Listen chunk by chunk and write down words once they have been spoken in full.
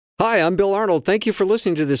Hi, I'm Bill Arnold. Thank you for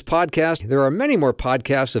listening to this podcast. There are many more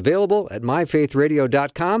podcasts available at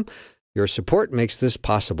myfaithradio.com. Your support makes this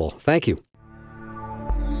possible. Thank you.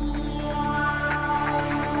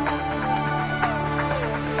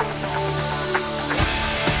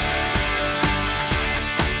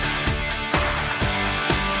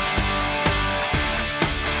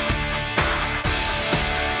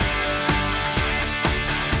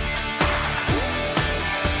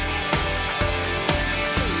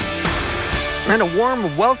 And a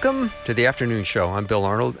warm welcome to the afternoon show. I'm Bill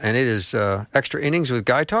Arnold, and it is Extra Innings with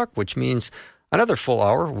Guy Talk, which means another full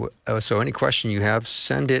hour. So any question you have,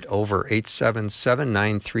 send it over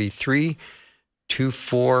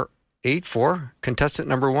 877-933-2484. Contestant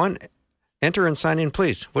number 1, enter and sign in,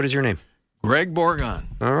 please. What is your name? Greg Borgon.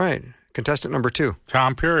 All right. Contestant number 2.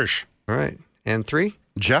 Tom Parrish. All right. And 3?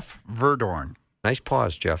 Jeff Verdorn. Nice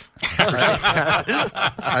pause, Jeff.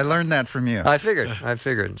 I learned that from you. I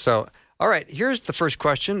figured. So, all right, here's the first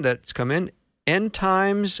question that's come in. End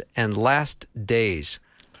times and last days.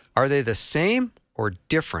 Are they the same or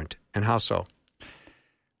different, and how so?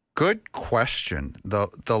 Good question.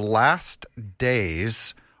 The last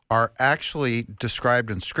days are actually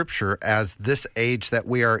described in Scripture as this age that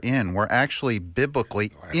we are in. We're actually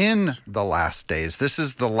biblically in the last days. This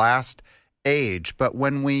is the last age. But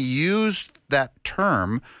when we use that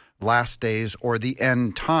term, last days or the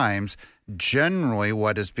end times, generally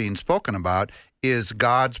what is being spoken about is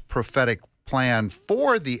God's prophetic plan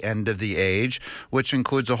for the end of the age, which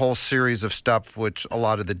includes a whole series of stuff, which a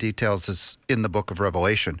lot of the details is in the book of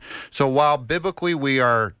Revelation. So while biblically we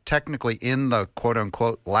are technically in the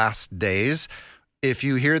quote-unquote last days, if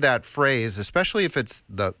you hear that phrase, especially if it's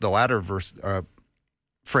the latter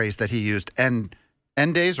phrase that he used, end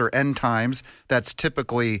days or end times, that's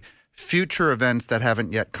typically future events that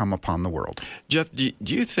haven't yet come upon the world. Jeff, do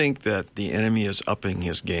you think that the enemy is upping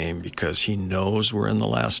his game because he knows we're in the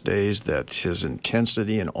last days, that his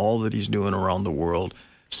intensity and all that he's doing around the world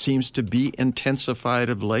seems to be intensified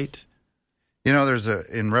of late? You know,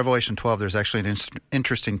 in Revelation 12, there's actually an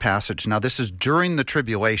interesting passage. Now, this is during the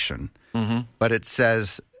tribulation, but it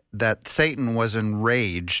says that Satan was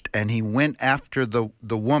enraged and he went after the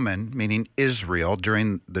woman, meaning Israel,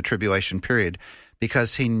 during the tribulation period,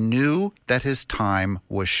 because he knew that his time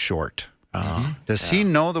was short. Does he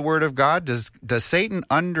know the Word of God? Does Satan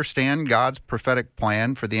understand God's prophetic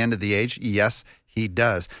plan for the end of the age? Yes, he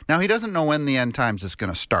does. Now, he doesn't know when the end times is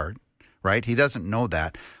going to start, right? He doesn't know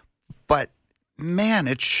that. But, man,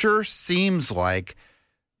 it sure seems like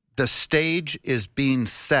the stage is being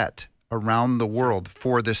set around the world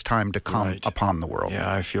for this time to come upon the world.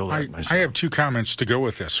 Yeah, I feel that myself. I have 2 comments to go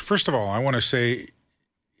with this. First of all, I want to say,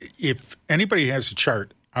 if anybody has a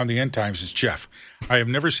chart on the end times, it's Jeff. I have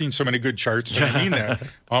never seen so many good charts, and I mean that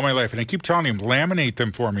all my life. And I keep telling him, laminate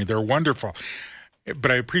them for me. They're wonderful. But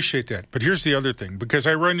I appreciate that. But here's the other thing, because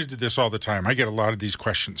I run into this all the time. I get a lot of these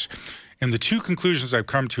questions. And the 2 conclusions I've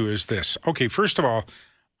come to is this. Okay, first of all,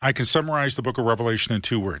 I can summarize the book of Revelation in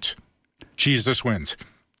 2 words. Jesus wins.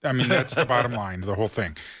 I mean, that's the bottom line of the whole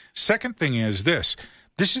thing. Second thing is this.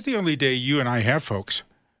 This is the only day you and I have, folks.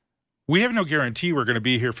 We have no guarantee we're going to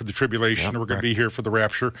be here for the tribulation or we're going to be here for the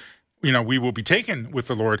rapture. You know, we will be taken with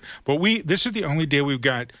the Lord. But this is the only day we've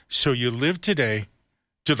got. So you live today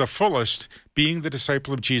to the fullest, being the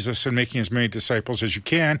disciple of Jesus and making as many disciples as you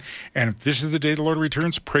can. And if this is the day the Lord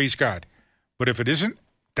returns, praise God. But if it isn't,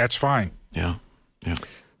 that's fine. Yeah. The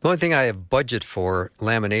only thing I have budget for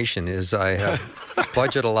lamination is I have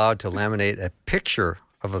budget allowed to laminate a picture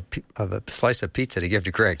of a slice of pizza to give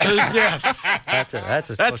to Greg. Yes.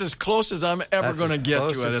 That's as close as I'm ever going to get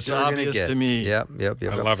to it. It's obvious to me. Yep.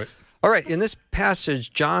 I love it. All right. In this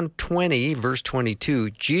passage, John 20, verse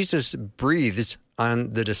 22, Jesus breathes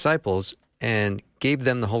on the disciples and gave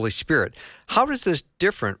them the Holy Spirit. How does this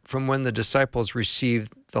different from when the disciples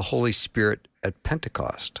received the Holy Spirit at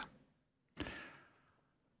Pentecost?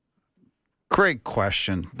 Great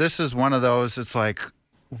question. This is one of those, it's like,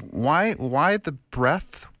 why the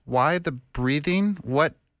breath? Why the breathing?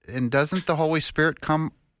 And doesn't the Holy Spirit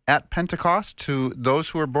come at Pentecost to those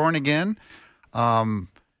who are born again?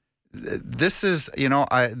 This is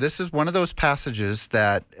one of those passages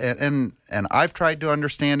that, and I've tried to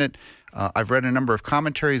understand it. I've read a number of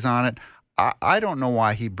commentaries on it. I don't know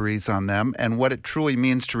why he breathes on them and what it truly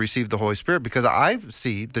means to receive the Holy Spirit, because I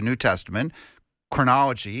see the New Testament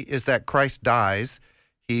chronology is that Christ dies,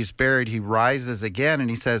 he's buried, he rises again, and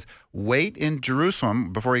he says, wait in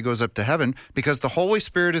Jerusalem before he goes up to heaven, because the Holy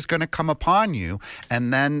Spirit is going to come upon you.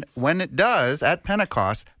 And then when it does, at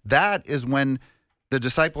Pentecost, that is when the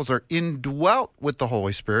disciples are indwelt with the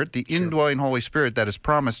Holy Spirit, the indwelling Holy Spirit that is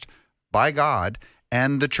promised by God,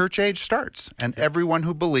 and the church age starts. And everyone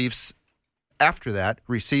who believes after that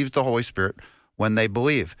receives the Holy Spirit when they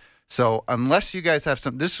believe. So unless you guys have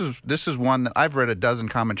some, this is one that I've read a dozen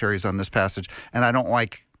commentaries on this passage, and I don't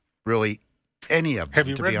like really any of them. Have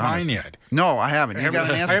you to read be honest. mine yet? No, I haven't. You got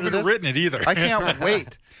an answer I haven't to this? written it either. I can't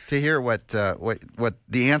wait to hear what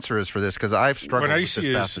the answer is for this, because I've struggled what I with this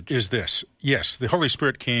see passage. is this. Yes, the Holy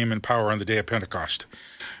Spirit came in power on the day of Pentecost.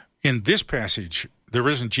 In this passage, the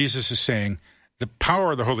risen Jesus is saying, the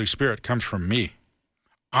power of the Holy Spirit comes from me.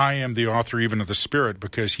 I am the author even of the Spirit,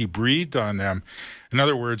 because he breathed on them. In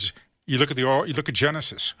other words, you look at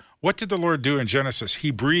Genesis. What did the Lord do in Genesis?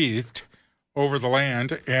 He breathed over the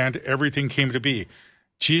land, and everything came to be.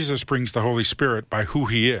 Jesus brings the Holy Spirit by who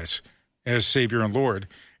he is as Savior and Lord,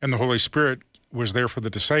 and the Holy Spirit was there for the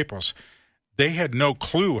disciples. They had no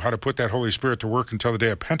clue how to put that Holy Spirit to work until the day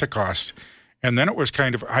of Pentecost. And then it was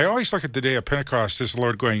kind of, I always look at the day of Pentecost as the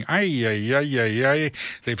Lord going, ay.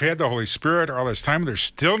 They've had the Holy Spirit all this time. They're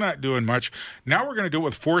still not doing much. Now we're going to do it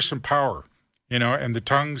with force and power, and the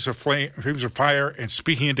tongues of flames of fire and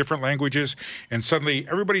speaking in different languages. And suddenly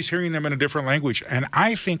everybody's hearing them in a different language. And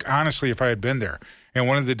I think, honestly, if I had been there and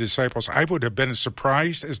one of the disciples, I would have been as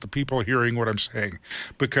surprised as the people hearing what I'm saying,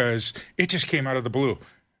 because it just came out of the blue.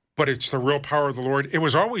 But it's the real power of the Lord. It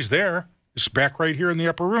was always there. It's back right here in the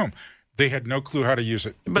upper room. They had no clue how to use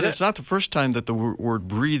it. But it's not the first time that the word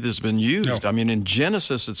breathe has been used. No. I mean, in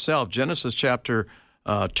Genesis itself, Genesis chapter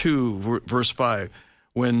 2, verse 5,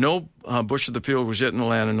 when no bush of the field was yet in the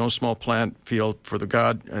land and no small plant field, for the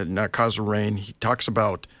God not cause the rain, he talks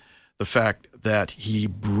about the fact that he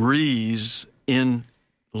breathes in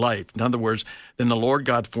life. In other words, then the Lord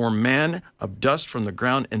God formed man of dust from the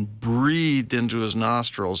ground and breathed into his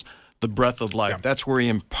nostrils the breath of life. Yeah. That's where he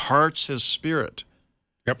imparts his spirit.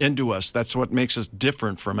 Yep. Into us. That's what makes us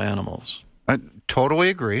different from animals. I totally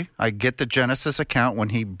agree. I get the Genesis account when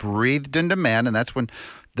he breathed into man, and that's when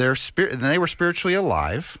they were spiritually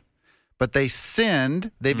alive, but they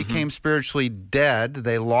sinned. They became spiritually dead.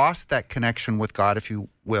 They lost that connection with God, if you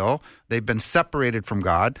will. They've been separated from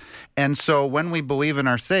God. And so when we believe and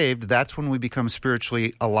are saved, that's when we become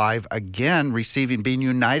spiritually alive again, being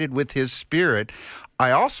united with his Spirit.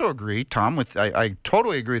 I also agree, Tom, I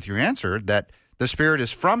totally agree with your answer that the Spirit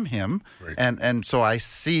is from him, right. and so I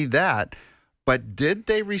see that. But did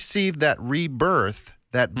they receive that rebirth,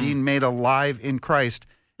 that being made alive in Christ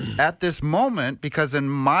at this moment? Because in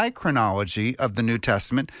my chronology of the New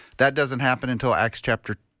Testament, that doesn't happen until Acts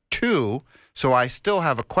chapter 2. So I still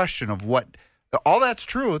have a question of what, all that's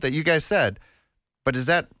true that you guys said, but is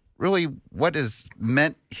that really what is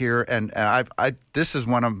meant here? And this is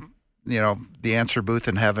one of the answer booth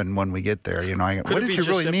in heaven when we get there. What did you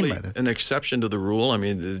really mean by that? An exception to the rule. I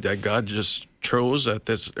mean, that God just chose at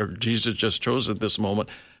this, or Jesus just chose at this moment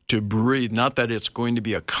to breathe. Not that it's going to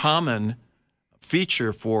be a common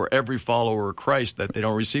feature for every follower of Christ that they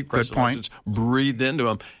don't receive Christ unless it's breathed into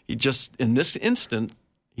them. He just, in this instant,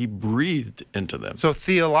 he breathed into them. So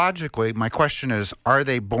theologically, my question is, are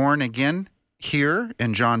they born again here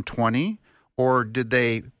in John 20, or did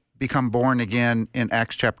they become born again in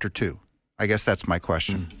Acts chapter 2? I guess that's my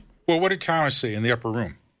question. Well, what did Thomas say in the upper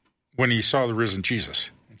room when he saw the risen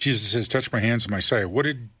Jesus? Jesus says, touch my hands and my side. What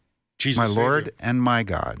did Jesus say? My Lord and my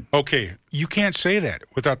God. Okay, you can't say that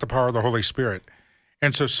without the power of the Holy Spirit.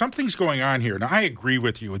 And so something's going on here. Now, I agree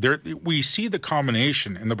with you. We see the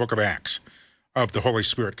culmination in the book of Acts of the Holy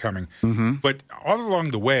Spirit coming. But all along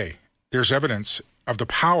the way, there's evidence of the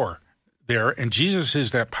power there, and Jesus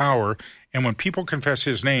is that power. And when people confess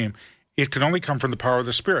his name, it can only come from the power of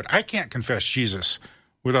the Spirit. I can't confess Jesus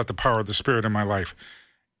without the power of the Spirit in my life.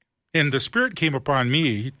 And the Spirit came upon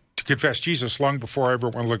me to confess Jesus long before I ever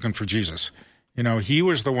went looking for Jesus. He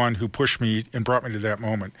was the one who pushed me and brought me to that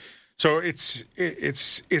moment. So it's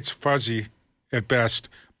fuzzy at best,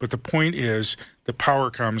 but the point is the power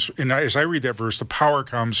comes, and as I read that verse, the power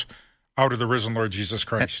comes out of the risen Lord Jesus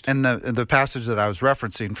Christ. And the passage that I was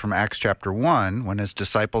referencing from Acts chapter 1, when his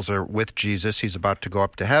disciples are with Jesus, he's about to go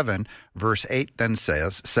up to heaven, verse 8 then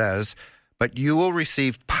says, but you will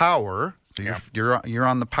receive power, so you're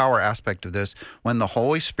on the power aspect of this, when the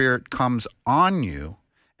Holy Spirit comes on you,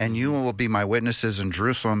 and you will be my witnesses in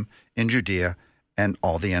Jerusalem, in Judea, and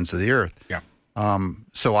all the ends of the earth. Yeah.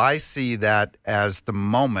 So I see that as the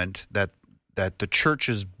moment that the church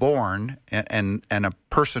is born and a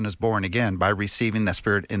person is born again by receiving the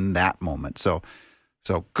Spirit in that moment. So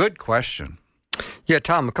good question. Yeah,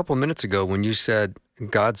 Tom, a couple of minutes ago when you said,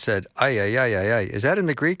 God said, ay, is that in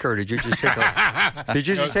the Greek, or did you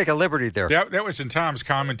just take a liberty there? That was in Tom's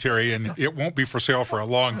commentary, and it won't be for sale for a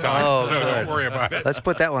long time, so don't worry about it. Let's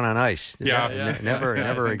put that one on ice. Yeah.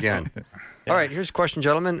 Never again. All right, here's a question,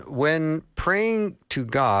 gentlemen. When praying to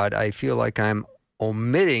God, I feel like I'm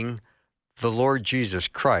omitting the Lord Jesus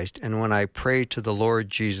Christ. And when I pray to the Lord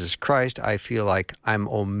Jesus Christ, I feel like I'm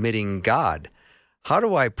omitting God. How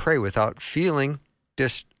do I pray without feeling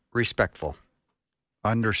disrespectful?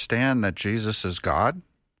 Understand that Jesus is God.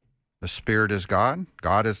 The Spirit is God.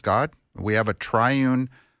 God is God. We have a triune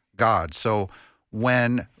God. So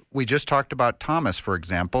when we just talked about Thomas, for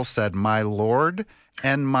example, said, "My Lord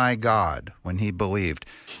and my God," when he believed.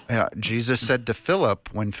 Jesus said to Philip,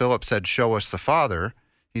 when Philip said, "Show us the Father,"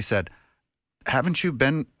 he said, "Haven't you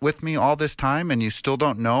been with me all this time and you still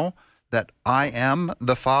don't know that I am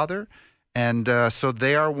the Father?" And so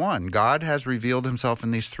they are one. God has revealed himself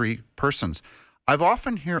in these three persons. I've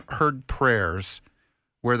often heard prayers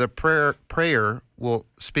where the prayer will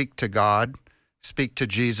speak to God, speak to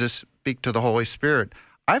Jesus, speak to the Holy Spirit.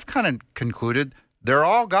 I've kind of concluded they're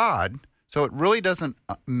all God, so it really doesn't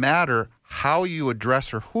matter how you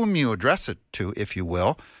address or whom you address it to, if you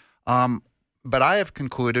will. But I have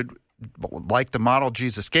concluded, like the model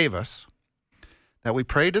Jesus gave us, that we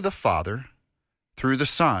pray to the Father through the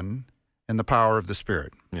Son and the power of the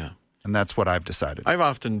Spirit. Yeah. And that's what I've decided. I've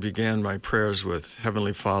often began my prayers with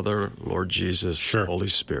Heavenly Father, Lord Jesus, Sure. Holy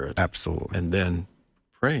Spirit. Absolutely. And then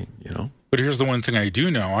praying, But here's the one thing I do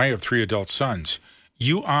know. I have 3 adult sons.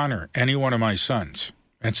 You honor any one of my sons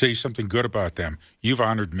and say something good about them, you've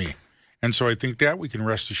honored me. And so I think that we can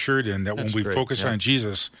rest assured in that That's when we great, focus yeah. on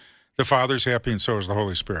Jesus, the Father's happy and so is the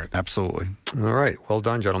Holy Spirit. Absolutely. All right. Well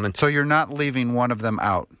done, gentlemen. So you're not leaving one of them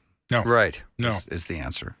out, No. Right. No. is the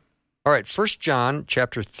answer. All right, 1 John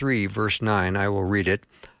chapter 3, verse 9, I will read it.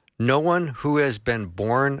 No one who has been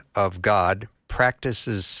born of God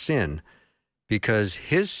practices sin because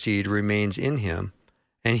his seed remains in him,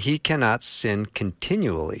 and he cannot sin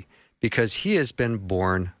continually because he has been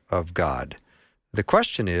born of God. The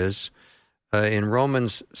question is, in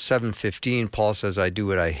Romans 7:15, Paul says, I do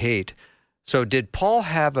what I hate. So did Paul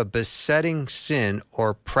have a besetting sin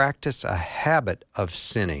or practice a habit of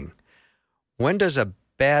sinning? When does a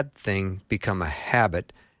bad thing become a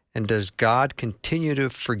habit, and does God continue to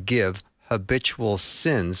forgive habitual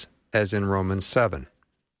sins as in Romans 7?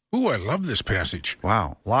 Ooh, I love this passage.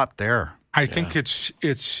 Wow, a lot there. I think it's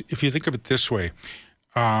if you think of it this way,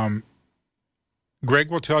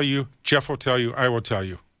 Greg will tell you, Jeff will tell you, I will tell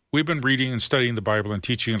you. We've been reading and studying the Bible and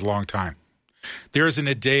teaching it a long time. There isn't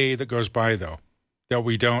a day that goes by, though, that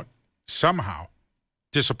we don't somehow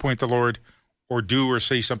disappoint the Lord or do or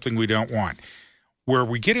say something we don't want. Where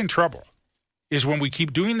we get in trouble is when we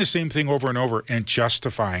keep doing the same thing over and over and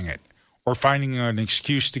justifying it or finding an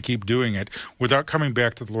excuse to keep doing it without coming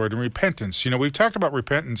back to the Lord in repentance. We've talked about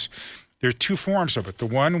repentance. There's 2 forms of it. The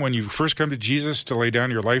one when you first come to Jesus to lay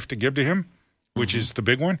down your life to give to him, which is the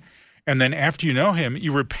big one. And then after you know him,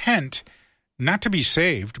 you repent, not to be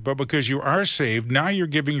saved, but because you are saved, now you're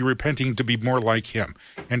repenting to be more like him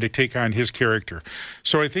and to take on his character.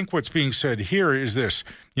 So I think what's being said here is this,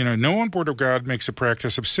 no one born of God makes a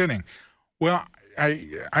practice of sinning. Well,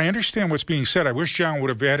 I understand what's being said. I wish John would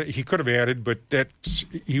have added, he could have added, but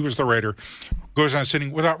he was the writer, goes on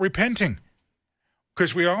sinning without repenting.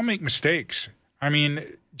 Because we all make mistakes. I mean,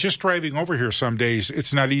 just driving over here some days,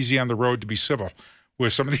 it's not easy on the road to be civil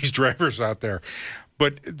with some of these drivers out there.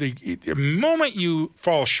 But the moment you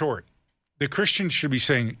fall short, the Christian should be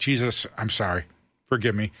saying, Jesus, I'm sorry.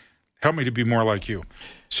 Forgive me. Help me to be more like you.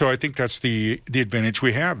 So I think that's the advantage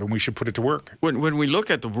we have, and we should put it to work. When we look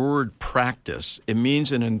at the word practice, it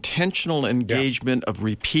means an intentional engagement of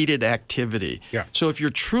repeated activity. Yeah. So if you're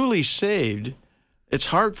truly saved, it's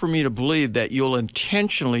hard for me to believe that you'll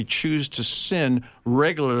intentionally choose to sin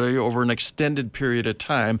regularly over an extended period of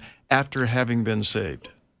time after having been saved.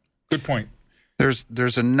 Good point.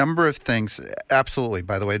 There's a number of things, absolutely,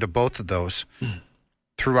 by the way, to both of those.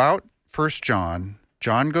 Throughout 1 John,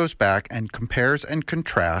 John goes back and compares and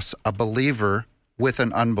contrasts a believer with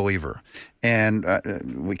an unbeliever. And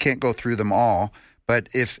we can't go through them all, but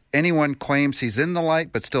if anyone claims he's in the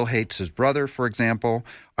light but still hates his brother, for example,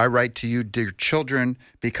 I write to you, dear children,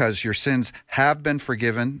 because your sins have been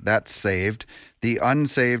forgiven, that's saved. The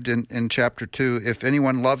unsaved in chapter 2, if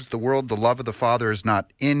anyone loves the world, the love of the Father is not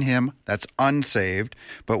in him, that's unsaved.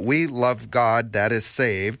 But we love God, that is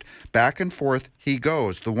saved. Back and forth he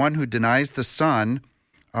goes. The one who denies the Son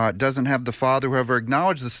doesn't have the Father. Whoever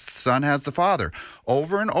acknowledges the Son has the Father.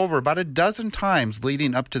 Over and over, about a dozen times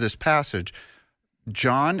leading up to this passage,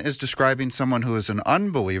 John is describing someone who is an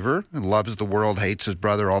unbeliever, loves the world, hates his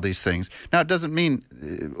brother, all these things. Now, it doesn't mean,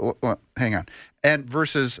 hang on, and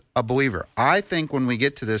versus a believer. I think when we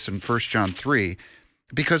get to this in 1 John 3,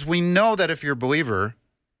 because we know that if you're a believer,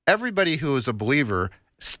 everybody who is a believer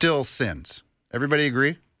still sins. Everybody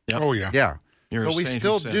agree? Yep. Oh, yeah. Yeah. You're But a we saint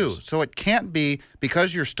still who do. sins. So it can't be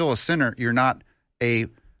because you're still a sinner, you're not a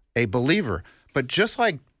believer. But just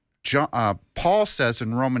like Paul says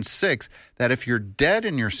in Romans 6 that if you're dead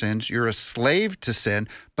in your sins, you're a slave to sin.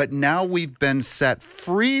 But now we've been set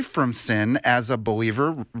free from sin as a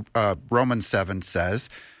believer, Romans 7 says.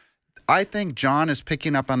 I think John is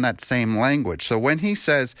picking up on that same language. So when he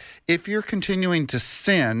says, if you're continuing to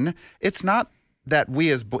sin, it's not that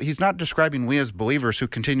he's not describing we as believers who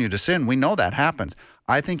continue to sin. We know that happens.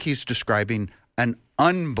 I think he's describing an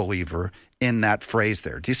unbeliever in that phrase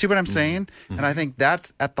there. Do you see what I'm saying? Mm-hmm. And I think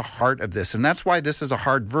that's at the heart of this. And that's why this is a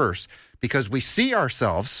hard verse, because we see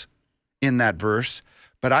ourselves in that verse,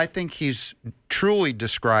 but I think he's truly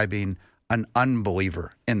describing an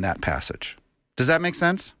unbeliever in that passage. Does that make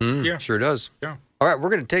sense? Yeah. Sure does. Yeah. All right, we're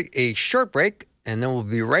going to take a short break, and then we'll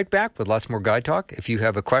be right back with lots more guide talk. If you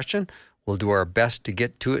have a question, we'll do our best to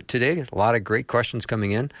get to it today. A lot of great questions coming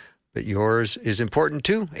in, but yours is important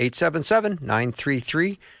too.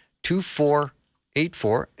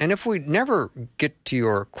 877-933-2484. And if we never get to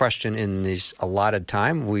your question in this allotted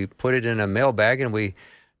time, we put it in a mailbag and we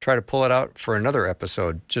try to pull it out for another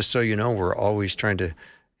episode. Just so you know, we're always trying to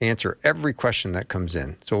answer every question that comes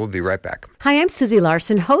in. So we'll be right back. Hi, I'm Susie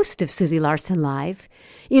Larson, host of Susie Larson Live.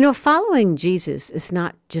 You know, following Jesus is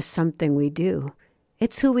not just something we do.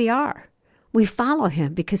 It's who we are. We follow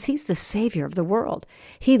him because he's the Savior of the world.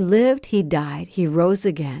 He lived, he died, he rose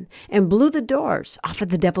again, and blew the doors off of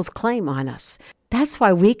the devil's claim on us. That's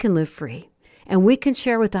why we can live free, and we can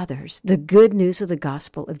share with others the good news of the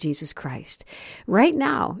gospel of Jesus Christ. Right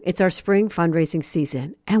now, it's our spring fundraising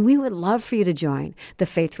season, and we would love for you to join the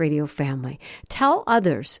Faith Radio family. Tell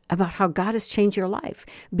others about how God has changed your life.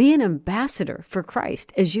 Be an ambassador for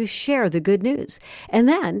Christ as you share the good news. And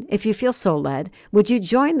then, if you feel so led, would you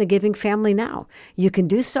join the giving family now? You can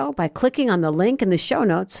do so by clicking on the link in the show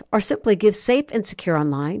notes, or simply give safe and secure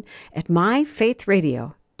online at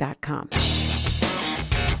myfaithradio.com.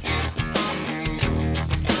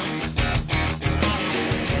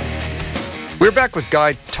 We're back with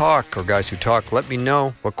Guide Talk, or Guys Who Talk. Let me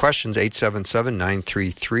know what questions,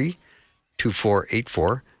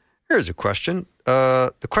 877-933-2484. Here's a question.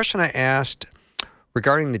 The question I asked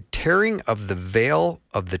regarding the tearing of the veil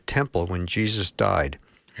of the temple when Jesus died.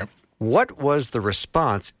 Yep. What was the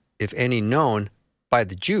response, if any, known by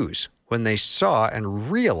the Jews when they saw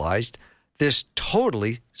and realized this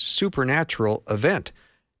totally supernatural event?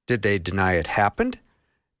 Did they deny it happened?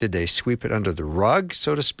 Did they sweep it under the rug,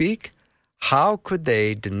 so to speak? How could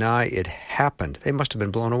they deny it happened? They must have been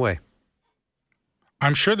blown away.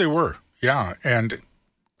 I'm sure they were, yeah. And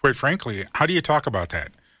quite frankly, how do you talk about that?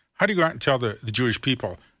 How do you go out and tell the Jewish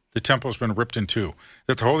people the temple's been ripped in two,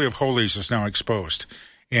 that the Holy of Holies is now exposed?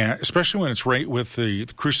 And especially when it's right with the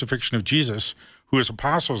crucifixion of Jesus, who his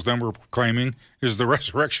apostles then were proclaiming is the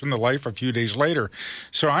resurrection, the life a few days later.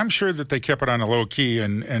 So I'm sure that they kept it on a low key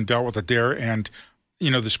and dealt with it there. And you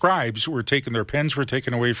know, the scribes were taken, their pens were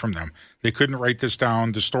taken away from them. They couldn't write this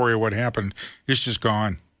down. The story of what happened is just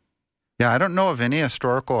gone. Yeah, I don't know of any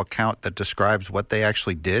historical account that describes what they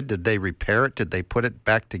actually did. Did they repair it? Did they put it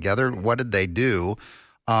back together? What did they do?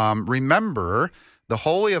 Remember, the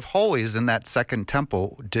Holy of Holies in that second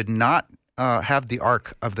temple did not have the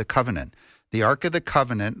Ark of the Covenant. The Ark of the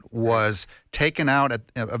Covenant was taken out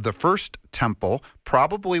of the first temple,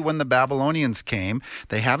 probably when the Babylonians came.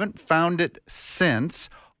 They haven't found it since.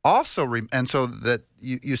 Also, and so that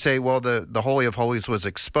you say, well, the Holy of Holies was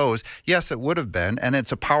exposed. Yes, it would have been, and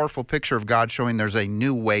it's a powerful picture of God showing there's a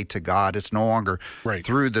new way to God. It's no longer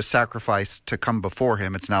through the sacrifice to come before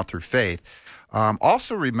him. It's now through faith.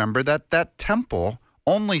 Also remember that temple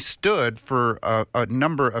only stood for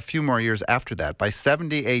a few more years after that. By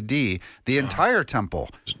 70 A.D., the entire temple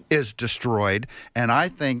is destroyed, and I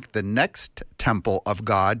think the next temple of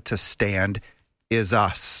God to stand is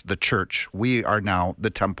us, the church. We are now the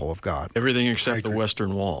temple of God. Everything except the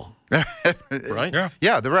Western Wall, right?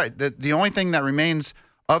 Yeah, they're right. The only thing that remains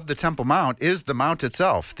of the Temple Mount is the mount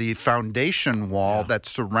itself, the foundation wall that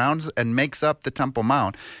surrounds and makes up the Temple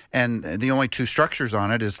Mount. And the only two structures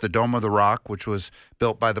on it is the Dome of the Rock, which was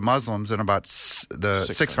built by the Muslims in about the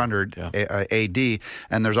 600 A.D.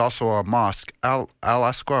 And there's also a mosque,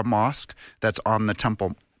 Al-Aqsa Mosque, that's on the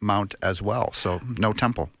Temple Mount as well. So no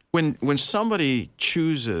temple. When somebody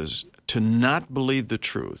chooses to not believe the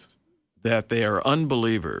truth, that they are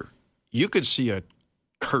unbeliever, you could see a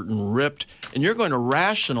curtain ripped, and you're going to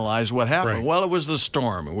rationalize what happened. Right. Well, it was the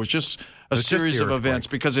storm. It was just a series of events,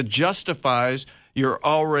 because it justifies your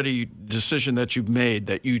already decision that you've made,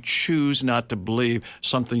 that you choose not to believe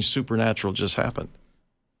something supernatural just happened.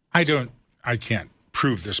 I can't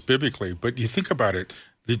prove this biblically, but you think about it.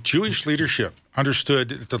 The Jewish leadership understood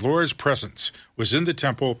that the Lord's presence was in the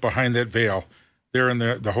temple behind that veil there in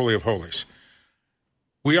the Holy of Holies.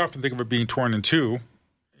 We often think of it being torn in two,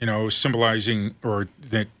 symbolizing or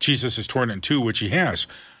that Jesus is torn in two, which he has.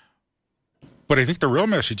 But I think the real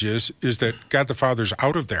message is that God the Father's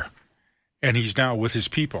out of there, and he's now with his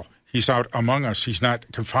people. He's out among us. He's not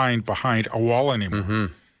confined behind a wall anymore. Mm-hmm.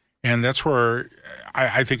 And that's where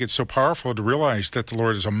I think it's so powerful to realize that the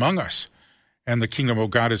Lord is among us and the kingdom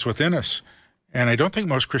of God is within us. And I don't think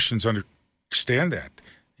most Christians understand that.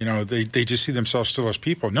 They just see themselves still as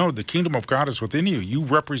people. No, the kingdom of God is within you. You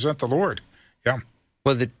represent the Lord. Yeah.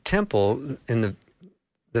 Well, the temple, in the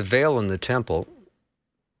veil in the temple,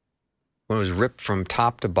 when it was ripped from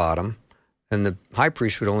top to bottom, and the high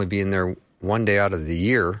priest would only be in there one day out of the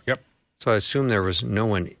year. Yep. So I assume there was no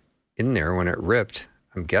one in there when it ripped,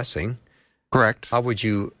 I'm guessing. Correct. How would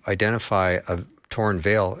you identify a torn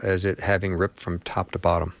veil as it having ripped from top to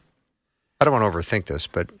bottom? I don't want to overthink this,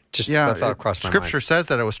 but just that thought crossed my mind. Scripture says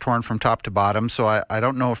that it was torn from top to bottom, so I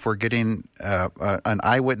don't know if we're getting an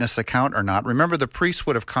eyewitness account or not. Remember, the priests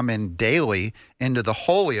would have come in daily into the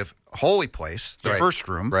holy place, the first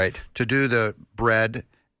room, to do the bread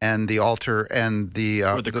and the altar and the...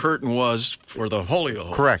 where the curtain was for the Holy of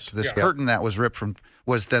Holies. Correct. This curtain that was ripped from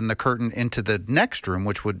was then the curtain into the next room,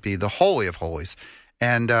 which would be the Holy of Holies.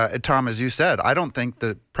 And Tom, as you said, I don't think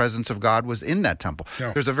the presence of God was in that temple.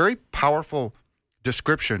 No. There's a very powerful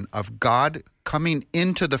description of God coming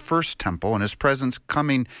into the first temple and his presence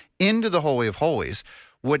coming into the Holy of Holies,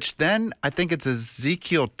 which then, I think it's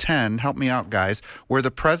Ezekiel 10, help me out, guys, where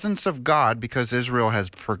the presence of God, because Israel has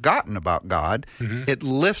forgotten about God, it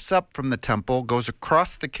lifts up from the temple, goes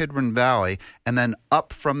across the Kidron Valley, and then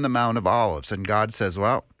up from the Mount of Olives. And God says,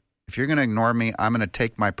 well, if you're going to ignore me, I'm going to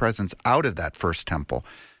take my presence out of that first temple.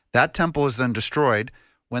 That temple is then destroyed.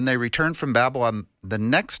 When they return from Babylon, the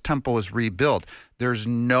next temple is rebuilt. There's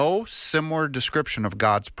no similar description of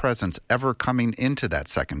God's presence ever coming into that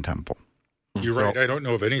second temple. You're right. I don't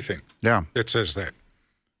know of anything that says that.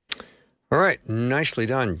 All right. Nicely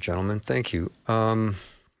done, gentlemen. Thank you.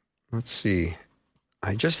 Let's see.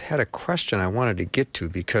 I just had a question I wanted to get to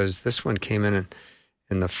because this one came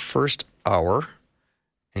in the first hour.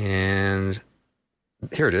 And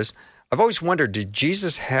here it is. I've always wondered, did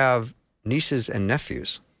Jesus have nieces and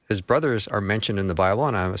nephews? His brothers are mentioned in the Bible,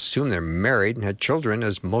 and I assume they're married and had children,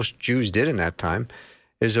 as most Jews did in that time.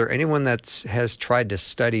 Is there anyone that has tried to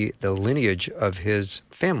study the lineage of his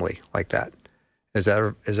family like that? Is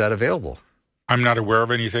that available? I'm not aware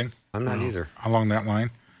of anything. I'm not either. Along that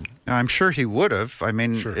line? I'm sure he would have. I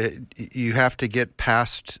mean, you have to get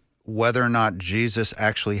past whether or not Jesus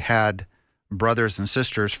actually had brothers and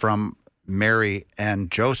sisters from Mary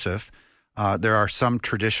and Joseph. There are some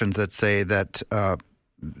traditions that say that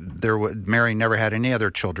Mary never had any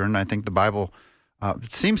other children. I think the Bible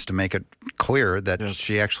seems to make it clear that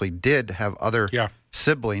she actually did have other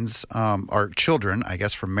siblings or children, I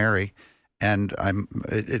guess, from Mary. And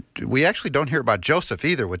we actually don't hear about Joseph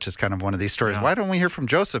either, which is kind of one of these stories. Yeah. Why don't we hear from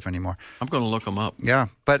Joseph anymore? I'm going to look him up. Yeah,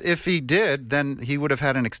 but if he did, then he would have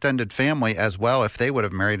had an extended family as well if they would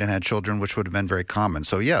have married and had children, which would have been very common.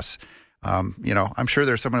 So yes, I'm sure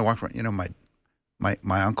there's somebody walking around,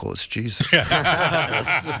 my uncle is Jesus.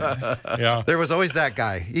 Yeah. There was always that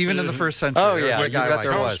guy, even in the first century. Oh, yeah. That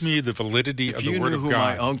tells me the validity of the Word of God. If you knew who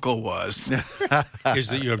my uncle was. Is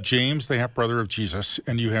that you have James, the half-brother of Jesus,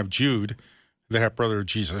 and you have Jude, the half-brother of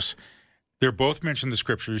Jesus. They're both mentioned in the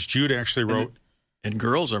Scriptures. Jude actually wrote... And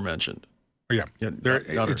girls are mentioned. Yeah,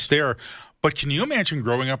 it's there. But can you imagine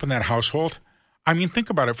growing up in that household? I mean, think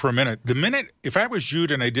about it for a minute. If I was Jude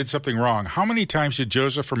and I did something wrong, how many times did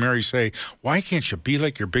Joseph or Mary say, "Why can't you be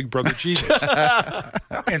like your big brother Jesus?"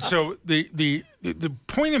 And so the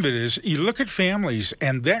point of it is, you look at families,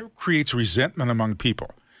 and that creates resentment among people.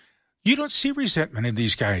 You don't see resentment in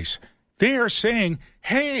these guys. They are saying,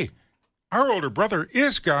 "Hey, our older brother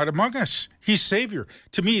is God among us. He's Savior."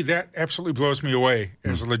 To me, that absolutely blows me away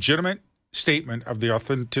as a legitimate statement of the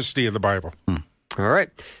authenticity of the Bible. All right.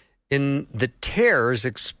 In the tares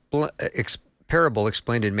parable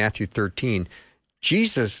explained in Matthew 13,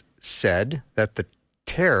 Jesus said that the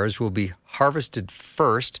tares will be harvested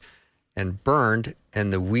first and burned,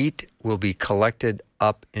 and the wheat will be collected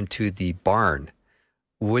up into the barn.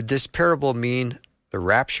 Would this parable mean the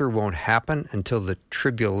rapture won't happen until the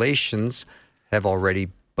tribulations have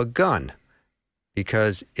already begun?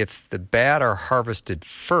 Because if the bad are harvested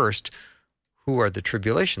first, who are the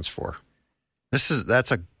tribulations for?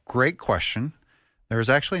 That's a great question. There's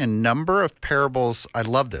actually a number of parables. I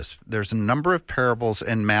love this. There's a number of parables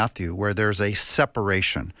in Matthew where there's a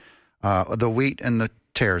separation. the wheat and the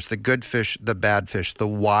tares, the good fish, the bad fish, the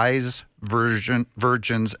wise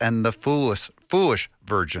virgins and the foolish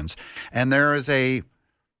virgins. And there is a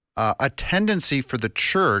tendency for the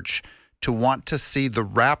church to want to see the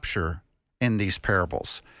rapture in these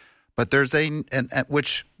parables. But there's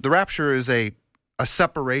which the rapture is a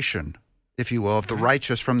separation, if you will, of the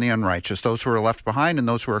righteous from the unrighteous, those who are left behind and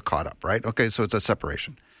those who are caught up, right? Okay, so it's a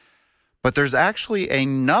separation. But there's actually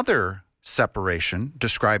another separation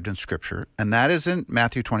described in Scripture, and that is in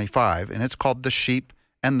Matthew 25, and it's called the sheep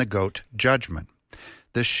and the goat judgment.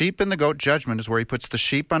 The sheep and the goat judgment is where he puts the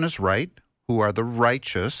sheep on his right, who are the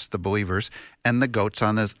righteous, the believers, and the goats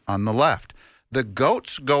on the left. The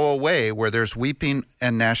goats go away where there's weeping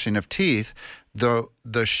and gnashing of teeth.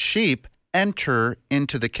 The sheep enter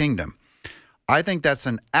into the kingdom. I think that's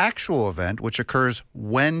an actual event which occurs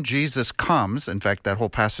when Jesus comes. In fact, that whole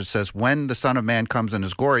passage says, when the Son of Man comes in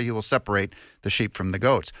his glory, he will separate the sheep from the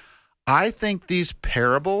goats. I think these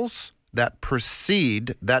parables that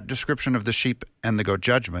precede that description of the sheep and the goat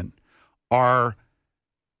judgment are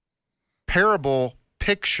parable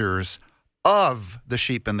pictures of the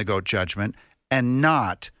sheep and the goat judgment and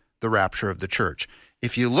not the rapture of the church.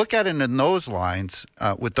 If you look at it in those lines,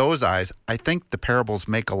 with those eyes, I think the parables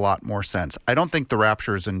make a lot more sense. I don't think the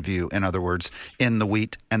rapture is in view, in other words, in the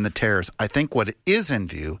wheat and the tares. I think what is in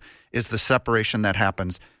view is the separation that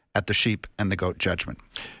happens at the sheep and the goat judgment.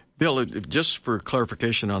 Bill, just for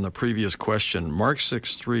clarification on the previous question, Mark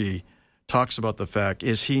 6:3 talks about the fact,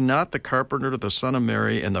 is he not the carpenter, the son of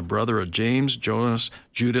Mary, and the brother of James, Jonas,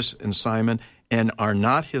 Judas, and Simon? And are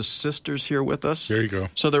not his sisters here with us? There you go.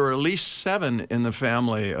 So there were at least 7 in the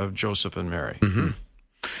family of Joseph and Mary. Mm-hmm.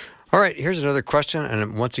 All right, here's another question.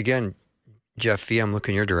 And once again, Jeff V., I'm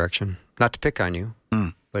looking your direction. Not to pick on you,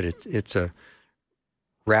 but it's a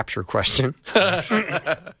rapture question.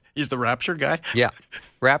 He's the rapture guy? Yeah.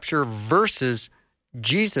 Rapture versus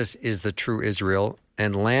Jesus is the true Israel,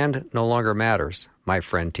 and land no longer matters, my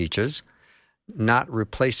friend teaches. Not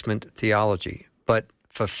replacement theology, but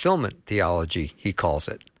fulfillment theology, he calls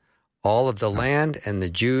it. All of the land and the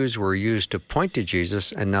Jews were used to point to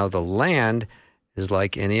Jesus, and now the land is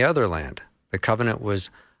like any other land. The covenant was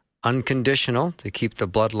unconditional to keep the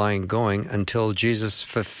bloodline going until Jesus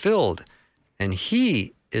fulfilled, and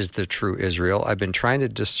he is the true Israel. I've been trying to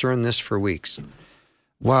discern this for weeks.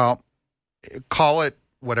 Well, call it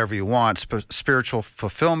whatever you want, spiritual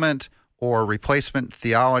fulfillment or replacement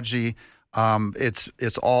theology.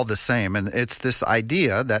 It's all the same. And it's this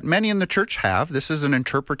idea that many in the church have. This is an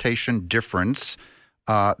interpretation difference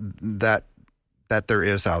that there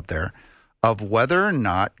is out there of whether or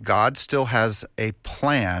not God still has a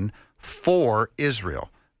plan for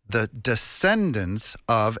Israel, the descendants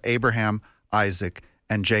of Abraham, Isaac,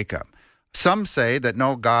 and Jacob. Some say that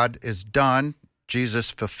no, God is done.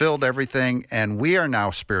 Jesus fulfilled everything, and we are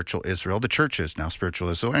now spiritual Israel. The church is now spiritual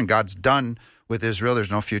Israel, and God's done with Israel.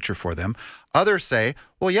 There's no future for them. Others say,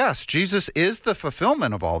 well, yes, Jesus is the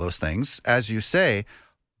fulfillment of all those things, as you say,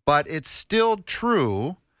 but it's still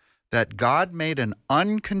true that God made an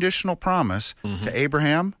unconditional promise to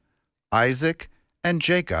Abraham, Isaac, and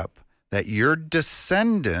Jacob that your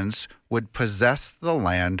descendants would possess the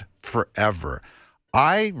land forever.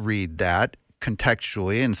 I read that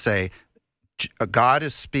contextually and say God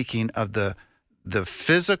is speaking of the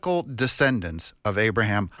physical descendants of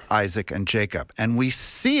Abraham, Isaac, and Jacob. And we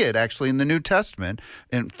see it actually in the New Testament.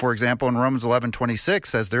 And for example, in Romans 11:26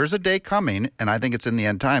 says there's a day coming, and I think it's in the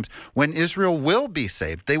end times, when Israel will be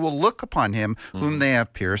saved. They will look upon him whom they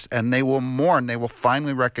have pierced, and they will mourn. They will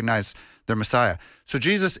finally recognize their Messiah. So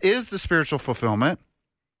Jesus is the spiritual fulfillment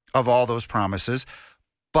of all those promises,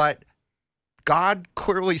 but God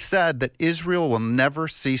clearly said that Israel will never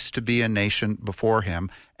cease to be a nation before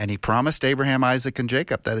him, and he promised Abraham, Isaac, and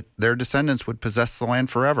Jacob that their descendants would possess the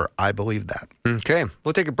land forever. I believe that. Okay,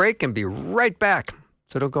 we'll take a break and be right back,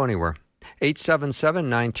 so don't go anywhere.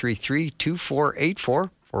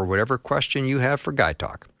 877-933-2484 for whatever question you have for Guy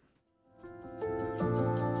Talk.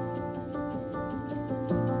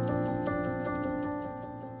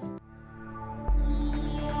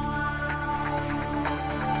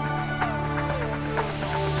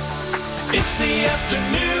 It's the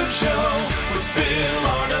afternoon show with Bill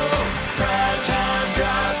Arnold. Drive time,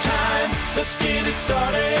 drive time. Let's get it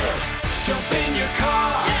started. Jump in your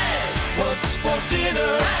car. Yeah. What's for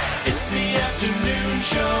dinner? Hey. It's the afternoon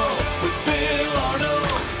show with Bill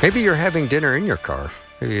Arnold. Maybe you're having dinner in your car.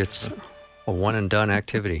 Maybe it's a one-and-done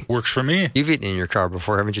activity. Works for me. You've eaten in your car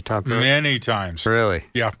before, haven't you, Tom? Many times. Really?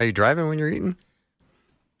 Yeah. Are you driving when you're eating?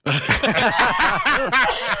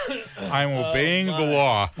 I'm obeying the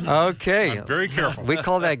law. Okay. I'm very careful. We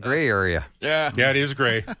call that gray area. Yeah. Yeah, it is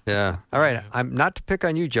gray. Yeah. All right. I'm not to pick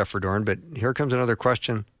on you, Jeff Verdorn, but here comes another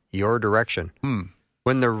question. Your direction.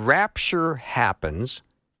 When the rapture happens,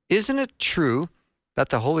 isn't it true that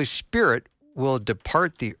the Holy Spirit will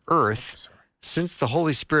depart the earth since the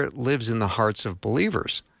Holy Spirit lives in the hearts of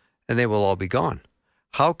believers and they will all be gone?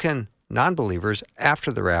 How can non-believers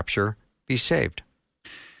after the rapture be saved?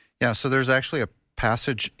 Yeah, so there's actually a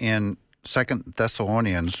passage in 2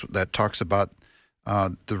 Thessalonians that talks about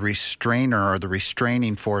the restrainer or the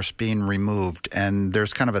restraining force being removed. And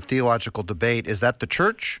there's kind of a theological debate. Is that the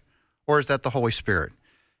church or is that the Holy Spirit?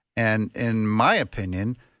 And in my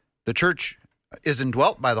opinion, the church is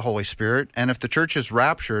indwelt by the Holy Spirit. And if the church is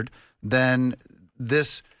raptured, then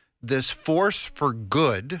this force for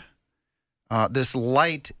good, this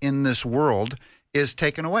light in this world is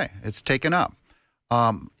taken away. It's taken up.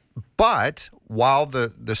 But while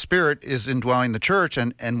the Spirit is indwelling the church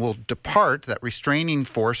and will depart, that restraining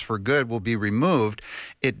force for good will be removed,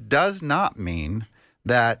 it does not mean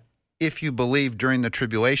that if you believe during the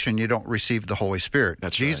tribulation, you don't receive the Holy Spirit.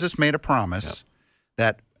 That's Jesus made a promise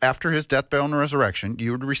that after his death, burial, and resurrection,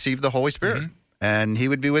 you would receive the Holy Spirit, and he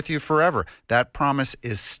would be with you forever. That promise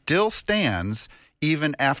still stands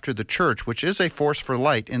even after the church, which is a force for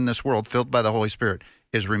light in this world filled by the Holy Spirit,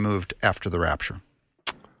 is removed after the rapture.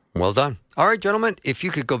 Well done. All right, gentlemen, if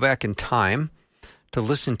you could go back in time to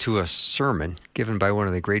listen to a sermon given by one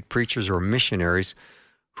of the great preachers or missionaries,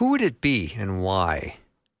 who would it be and why?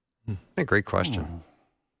 A great question.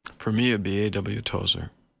 For me, it'd be A.W.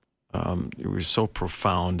 Tozer. He was so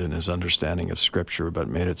profound in his understanding of Scripture, but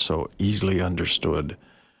made it so easily understood.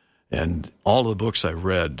 And all the books I've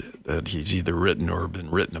read that he's either written or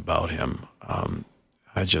been written about him,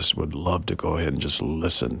 I just would love to go ahead and just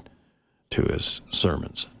listen to his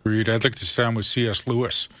sermons. Read. I'd like to sit down with C.S.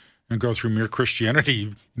 Lewis and go through Mere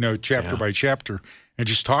Christianity, chapter by chapter, and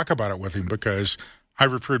just talk about it with him, because I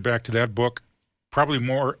referred back to that book probably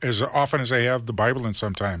more as often as I have the Bible, and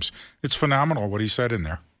sometimes. It's phenomenal what he said in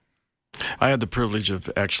there. I had the privilege of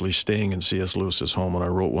actually staying in C.S. Lewis's home when I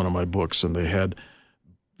wrote one of my books, and they had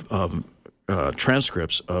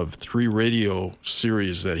transcripts of 3 radio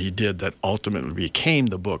series that he did that ultimately became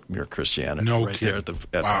the book Mere Christianity. No right kidding. there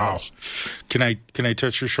at the house. Can I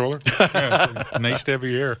touch your shoulder? Nice to have you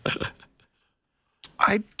here.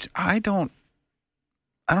 I don't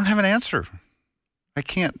have an answer. I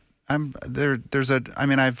can't.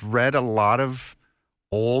 I've read a lot of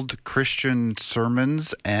old Christian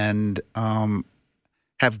sermons and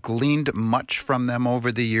have gleaned much from them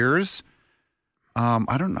over the years.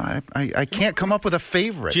 I don't know. I can't come up with a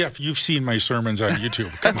favorite. Jeff, you've seen my sermons on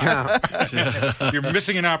YouTube. Come on. You're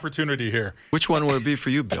missing an opportunity here. Which one would it be for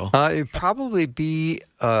you, Bill? It'd probably be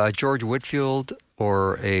George Whitefield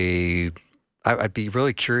or I'd be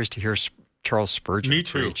really curious to hear Charles Spurgeon Me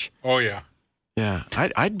too. preach. Oh, yeah. Yeah,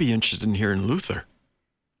 I'd be interested in hearing Luther.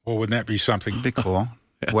 Well, wouldn't that be something? That'd be cool.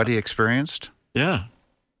 What he experienced? Yeah.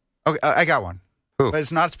 Okay, I got one. Who? But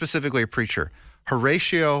it's not specifically a preacher.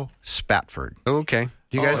 Horatio Spafford. Okay.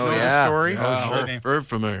 Do you guys know the story? Oh, sure. sure. Very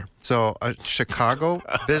familiar. So a Chicago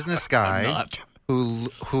business guy Not.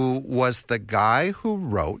 who was the guy who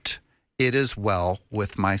wrote "It Is Well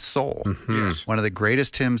with My Soul," Yes. one of the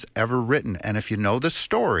greatest hymns ever written. And if you know the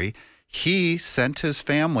story, he sent his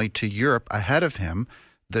family to Europe ahead of him.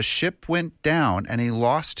 The ship went down and he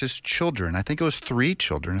lost his children. I think it was 3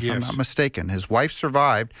 children, if I'm Yes. not mistaken. His wife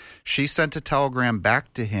survived. She sent a telegram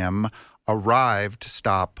back to him, arrived,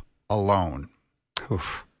 stop, alone.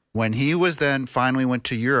 Oof. When he was then finally went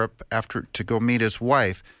to Europe to go meet his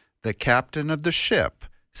wife, the captain of the ship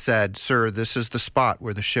said, "Sir, this is the spot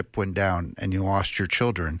where the ship went down and you lost your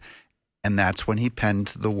children." And that's when he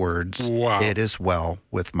penned the words, Wow. "It is well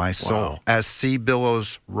with my soul." Wow. As C.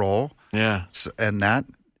 Billows roll, Yeah. and that,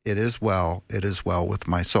 it is well with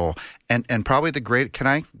my soul. And probably can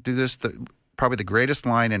I do this? Probably the greatest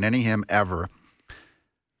line in any hymn ever.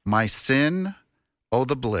 My sin, oh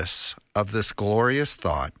the bliss of this glorious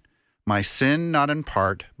thought, my sin not in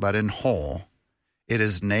part but in whole, it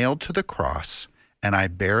is nailed to the cross, and I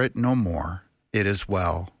bear it no more. It is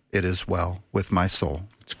well with my soul.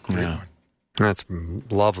 It's a great Yeah. one. That's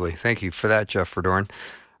lovely. Thank you for that, Jeff Verdorn.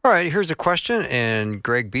 All right, here's a question, and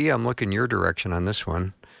Greg B., I'm looking your direction on this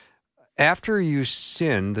one. After you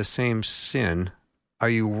sin the same sin, are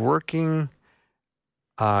you working?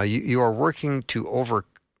 You are working to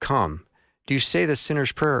overcome. Do you say the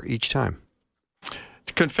sinner's prayer each time?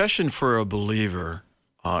 Confession for a believer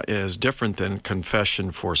is different than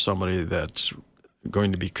confession for somebody that's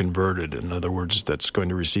going to be converted. In other words, that's going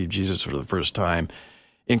to receive Jesus for the first time.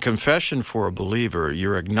 In confession for a believer,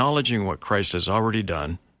 you're acknowledging what Christ has already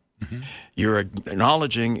done. Mm-hmm. You're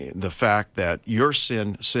acknowledging the fact that your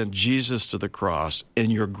sin sent Jesus to the cross,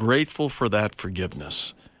 and you're grateful for that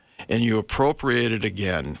forgiveness. And you appropriate it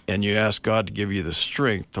again, and you ask God to give you the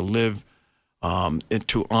strength to live and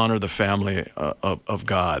to honor the family of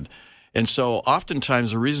God. And so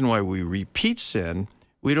oftentimes the reason why we repeat sin,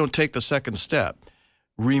 we don't take the second step.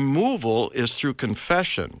 Removal is through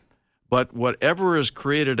confession, but whatever is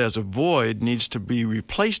created as a void needs to be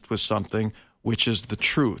replaced with something which is the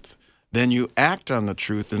truth. Then you act on the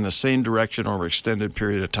truth in the same direction over an extended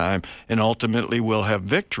period of time, and ultimately will have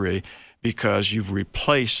victory because you've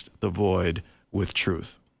replaced the void with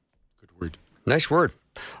truth. Good word. Nice word.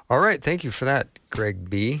 All right. Thank you for that, Greg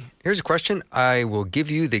B. Here's a question. I will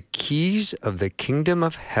give you the keys of the kingdom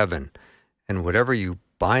of heaven, and whatever you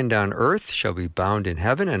bind on earth shall be bound in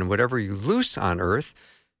heaven, and whatever you loose on earth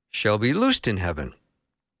shall be loosed in heaven.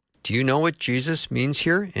 Do you know what Jesus means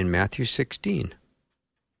here in Matthew 16?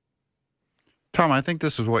 Tom, I think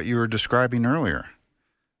this is what you were describing earlier,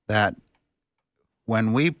 that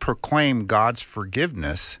when we proclaim God's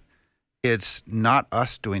forgiveness, it's not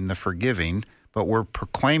us doing the forgiving, but we're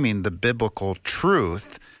proclaiming the biblical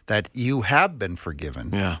truth that you have been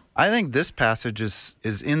forgiven. Yeah. I think this passage is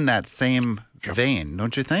in that same vein,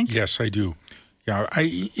 don't you think? Yes, I do. Yeah,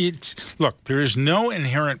 look, there is no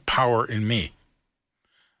inherent power in me.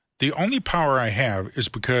 The only power I have is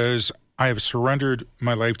because I have surrendered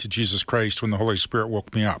my life to Jesus Christ when the Holy Spirit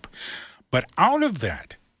woke me up. But out of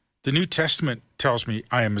that, the New Testament tells me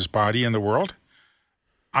I am his body in the world.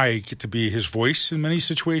 I get to be his voice in many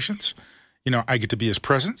situations. I get to be his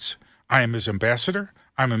presence. I am his ambassador.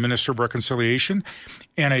 I'm a minister of reconciliation.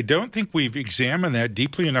 And I don't think we've examined that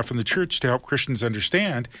deeply enough in the church to help Christians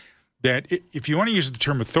understand that if you want to use the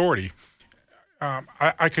term authority,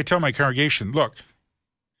 I could tell my congregation, look,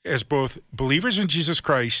 as both believers in Jesus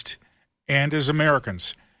Christ and as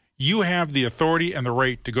Americans, you have the authority and the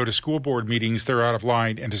right to go to school board meetings that are out of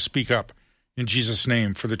line and to speak up in Jesus'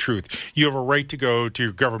 name for the truth. You have a right to go to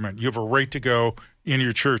your government. You have a right to go in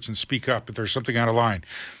your church and speak up if there's something out of line.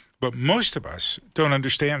 But most of us don't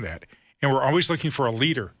understand that. And we're always looking for a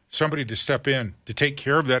leader, somebody to step in, to take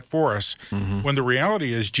care of that for us, when the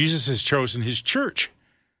reality is Jesus has chosen his church,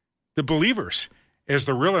 the believers, as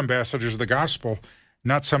the real ambassadors of the gospel,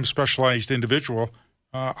 not some specialized individual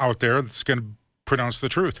out there that's going to pronounce the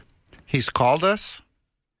truth. He's called us,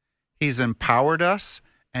 he's empowered us,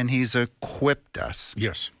 and he's equipped us.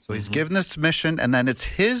 Yes. So he's given this mission, and then it's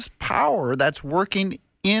his power that's working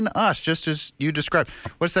in us, just as you described.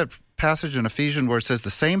 What's that passage in Ephesians where it says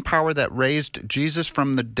the same power that raised Jesus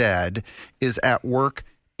from the dead is at work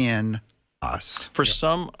in us? For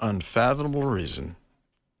some unfathomable reason,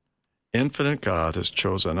 infinite God has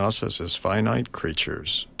chosen us as his finite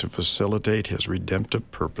creatures to facilitate his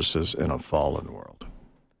redemptive purposes in a fallen world.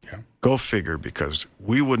 Yeah. Go figure, because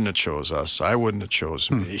we wouldn't have chose us. I wouldn't have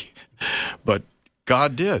chose me. But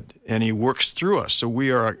God did, and he works through us. So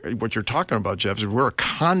we are, what you're talking about, Jeff, is we're a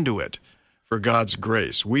conduit for God's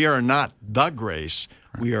grace. We are not the grace.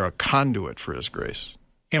 We are a conduit for his grace.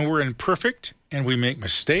 And we're imperfect, and we make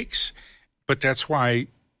mistakes, but that's why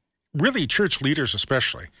really church leaders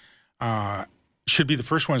especially should be the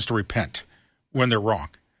first ones to repent when they're wrong.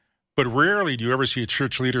 But rarely do you ever see a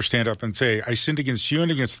church leader stand up and say, I sinned against you and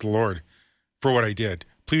against the Lord for what I did.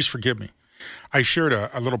 Please forgive me. I shared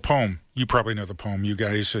a little poem. You probably know the poem, you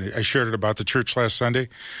guys. I shared it about the church last Sunday.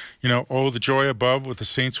 Oh, the joy above with the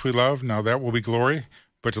saints we love. Now that will be glory.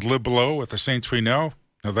 But to live below with the saints we know,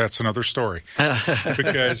 now that's another story.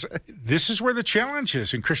 Because this is where the challenge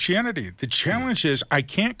is in Christianity. The challenge is I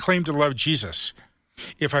can't claim to love Jesus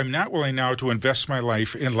if I'm not willing now to invest my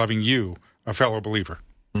life in loving you, a fellow believer.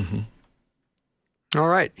 Mm-hmm. All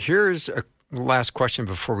right. Here's a last question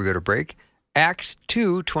before we go to break. Acts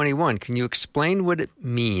 2:21. Can you explain what it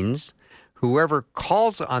means? Whoever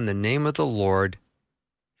calls on the name of the Lord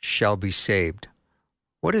shall be saved.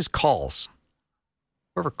 What is calls?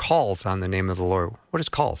 Whoever calls on the name of the Lord. What is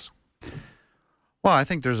calls? Well, I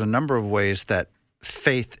think there's a number of ways that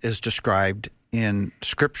faith is described in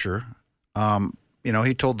Scripture.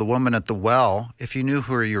 He told the woman at the well, if you knew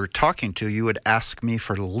who you were talking to, you would ask me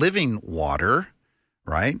for living water,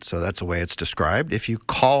 right? So that's the way it's described. If you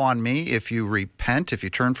call on me, if you repent, if you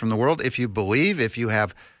turn from the world, if you believe, if you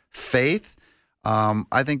have faith,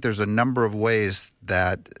 I think there's a number of ways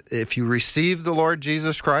that if you receive the Lord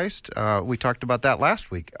Jesus Christ, we talked about that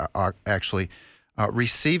last week, actually,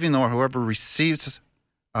 receiving the Lord, whoever receives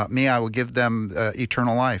me, I will give them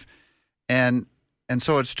eternal life. And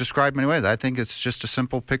so it's described many ways. I think it's just a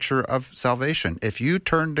simple picture of salvation. If you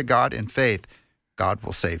turn to God in faith, God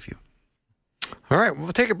will save you. All right,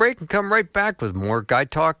 we'll take a break and come right back with more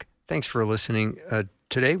Guide Talk. Thanks for listening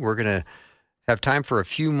today. We're going to have time for a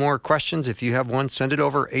few more questions. If you have one, send it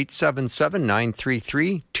over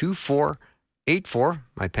 877-933-2484.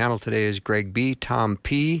 My panel today is Greg B., Tom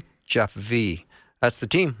P., Jeff V. That's the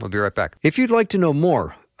team. We'll be right back. If you'd like to know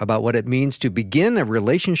more about what it means to begin a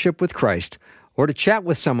relationship with Christ or to chat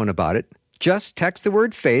with someone about it, just text the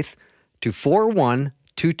word faith to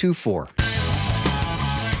 41224.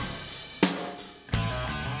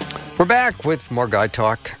 We're back with more Guide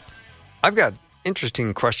Talk. I've got an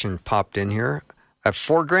interesting question popped in here. I have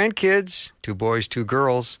 4 grandkids, 2 boys, 2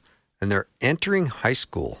 girls, and they're entering high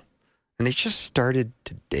school. And they just started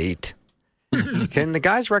to date. Can the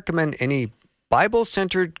guys recommend any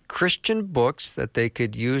Bible-centered Christian books that they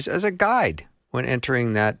could use as a guide when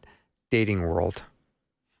entering that dating world?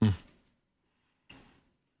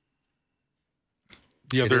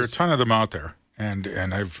 Yeah, there are a ton of them out there, and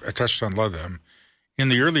I've touched on a lot of them. In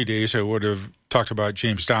the early days, I would have talked about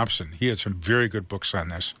James Dobson. He had some very good books on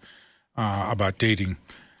this, about dating.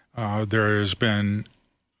 There has been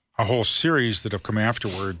a whole series that have come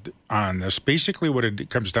afterward on this. Basically, what it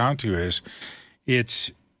comes down to is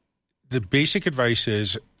the basic advice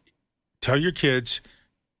is tell your kids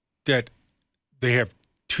that they have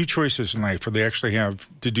 2 choices in life, or they actually have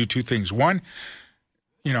to do 2 things. One,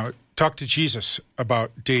 talk to Jesus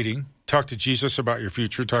about dating. Talk to Jesus about your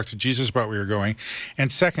future. Talk to Jesus about where you're going.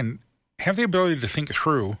 And second, have the ability to think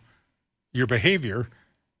through your behavior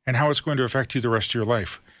and how it's going to affect you the rest of your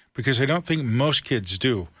life. Because I don't think most kids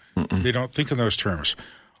do. Mm-mm. They don't think in those terms.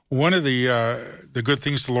 One of the good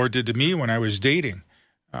things the Lord did to me when I was dating,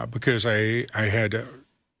 because I had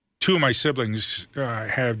 2 of my siblings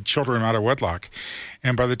had children out of wedlock.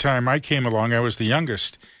 And by the time I came along, I was the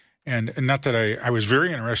youngest. And not that I was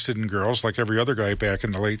very interested in girls like every other guy back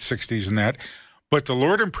in the late 60s and that, but the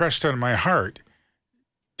Lord impressed on my heart,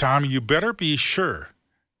 Tom, you better be sure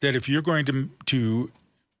that if you're going to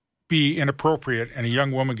be inappropriate and a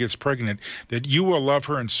young woman gets pregnant, that you will love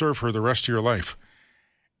her and serve her the rest of your life.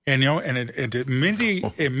 And,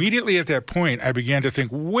 immediately at that point, I began to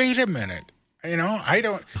think, wait a minute,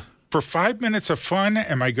 for 5 minutes of fun,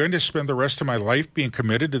 am I going to spend the rest of my life being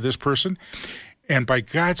committed to this person? And by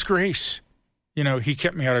God's grace, he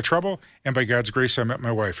kept me out of trouble. And by God's grace, I met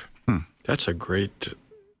my wife. That's a great,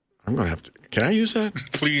 I'm going to have to, can I use that?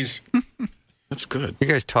 Please. That's good. You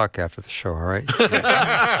guys talk after the show, all right?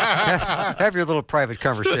 Have your little private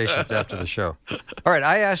conversations after the show. All right,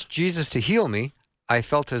 I asked Jesus to heal me. I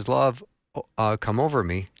felt his love come over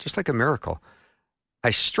me, just like a miracle. I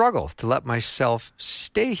struggle to let myself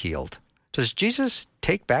stay healed. Does Jesus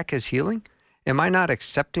take back his healing? Am I not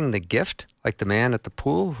accepting the gift like the man at the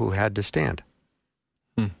pool who had to stand?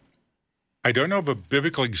 I don't know of a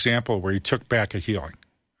biblical example where he took back a healing,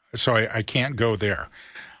 so I can't go there.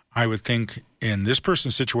 I would think in this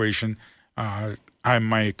person's situation,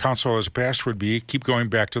 my counsel as a pastor would be keep going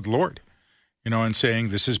back to the Lord, and saying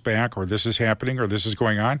this is back or this is happening or this is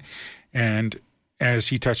going on. And as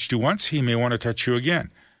he touched you once, he may want to touch you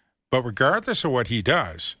again. But regardless of what he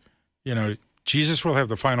does, Jesus will have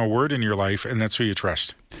the final word in your life, and that's who you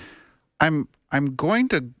trust. I'm going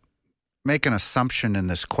to make an assumption in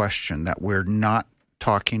this question that we're not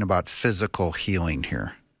talking about physical healing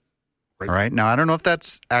here. Right. All right? Now, I don't know if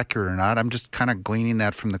that's accurate or not. I'm just kind of gleaning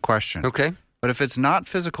that from the question. Okay. But if it's not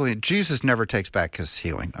physical, Jesus never takes back his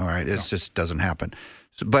healing. All right? It just doesn't happen.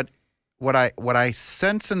 But what I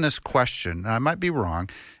sense in this question, and I might be wrong,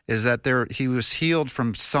 is that he was healed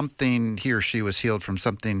from something, he or she was healed from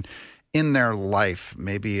something in their life,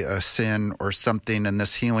 maybe a sin or something, and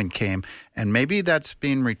this healing came, and maybe that's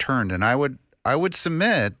being returned. And I would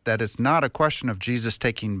submit that it's not a question of Jesus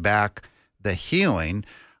taking back the healing.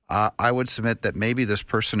 I would submit that maybe this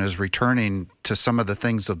person is returning to some of the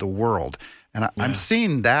things of the world. And I'm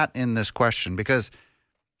seeing that in this question because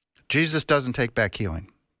Jesus doesn't take back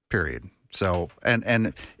healing, period. So,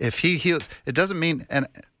 and if he heals, it doesn't mean, and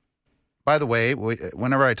by the way,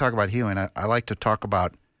 whenever I talk about healing, I like to talk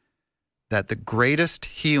about that the greatest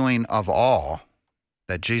healing of all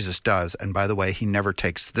that Jesus does, and by the way, he never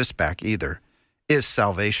takes this back either, is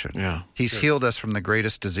salvation. Yeah. He's healed us from the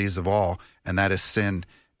greatest disease of all, and that is sin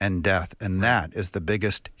and death, and that is the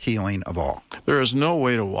biggest healing of all. There is no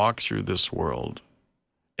way to walk through this world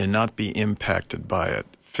and not be impacted by it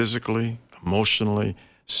physically, emotionally,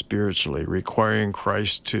 spiritually, requiring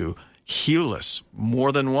Christ to heal us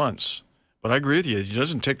more than once. But I agree with you. He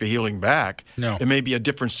doesn't take the healing back. No. It may be a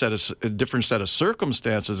different set of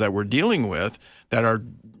circumstances that we're dealing with that are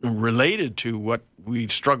related to what we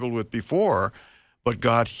struggled with before. But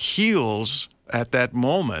God heals at that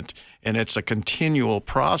moment. And it's a continual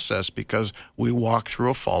process because we walk through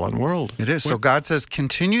a fallen world. It is. So God says,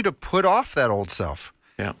 continue to put off that old self.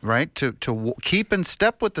 Yeah. Right? To keep in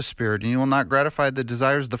step with the Spirit, and you will not gratify the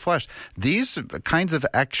desires of the flesh. These kinds of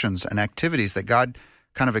actions and activities that God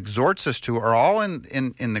kind of exhorts us to are all in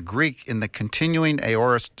the Greek, in the continuing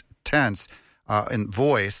aorist tense, in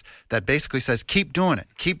voice, that basically says, keep doing it,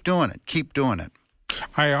 keep doing it, keep doing it.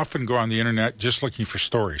 I often go on the internet just looking for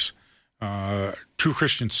stories, true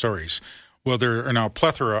Christian stories. Well, there are now a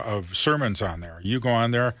plethora of sermons on there. You go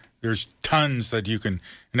on there, there's tons that you can,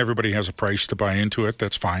 and everybody has a price to buy into it.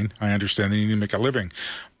 That's fine. I understand that you need to make a living.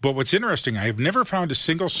 But what's interesting, I have never found a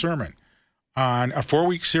single sermon on a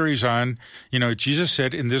 4-week series on, Jesus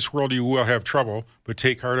said, in this world you will have trouble, but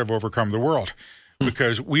take heart, I've overcome the world.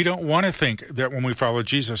 Because we don't want to think that when we follow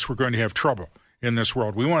Jesus, we're going to have trouble in this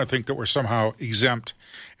world. We want to think that we're somehow exempt.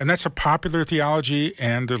 And that's a popular theology,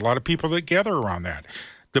 and there's a lot of people that gather around that.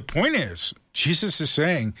 The point is, Jesus is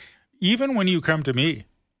saying, even when you come to me,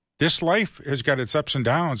 this life has got its ups and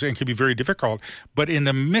downs and can be very difficult. But in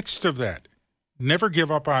the midst of that, never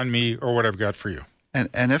give up on me or what I've got for you.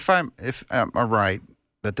 And if I'm right,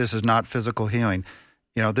 that this is not physical healing,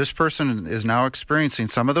 this person is now experiencing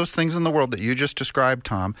some of those things in the world that you just described,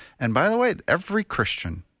 Tom. And by the way, every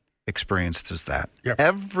Christian experiences that. Yep.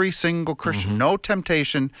 Every single Christian. Mm-hmm. No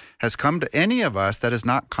temptation has come to any of us that is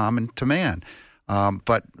not common to man.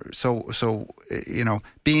 But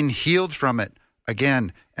being healed from it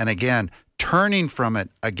again and again, turning from it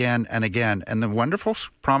again and again, and the wonderful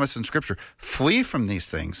promise in Scripture, flee from these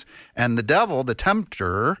things, and the devil, the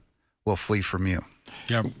tempter, will flee from you.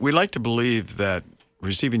 Yeah, we like to believe that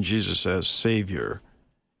receiving Jesus as Savior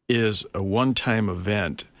is a one-time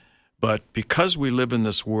event, but because we live in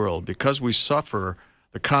this world, because we suffer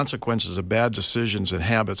the consequences of bad decisions and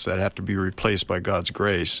habits that have to be replaced by God's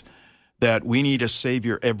grace, that we need a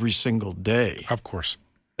Savior every single day. Of course.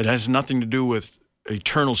 It has nothing to do with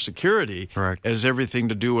eternal security. Correct. It has everything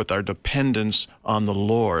to do with our dependence on the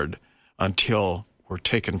Lord until we're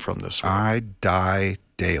taken from this world. I die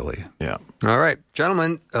daily. Yeah. All right,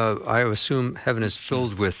 gentlemen, I assume heaven is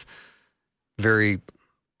filled with very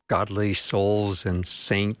godly souls and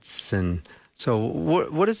saints. And so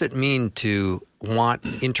what does it mean to want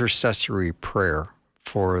intercessory prayer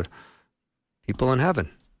for people in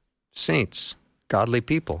heaven? Saints, godly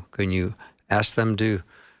people. Can you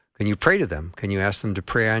pray to them? Can you ask them to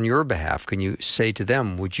pray on your behalf? Can you say to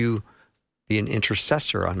them, would you be an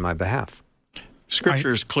intercessor on my behalf?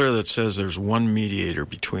 Scripture is clear that says there's one mediator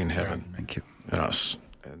between heaven and us,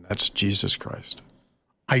 and that's Jesus Christ.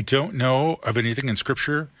 I don't know of anything in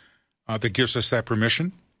Scripture that gives us that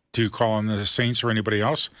permission to call on the saints or anybody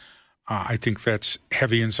else. I think that's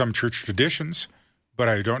heavy in some church traditions, but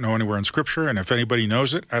I don't know anywhere in Scripture, and if anybody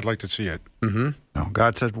knows it, I'd like to see it. Mm-hmm. No,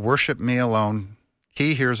 God said, worship me alone.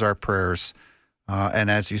 He hears our prayers.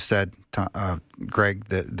 And as you said, Greg,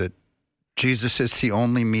 that Jesus is the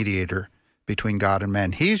only mediator between God and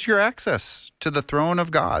man. He's your access to the throne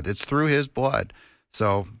of God. It's through his blood.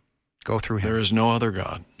 So go through him. There is no other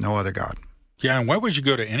God. No other God. Yeah, and why would you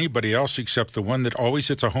go to anybody else except the one that always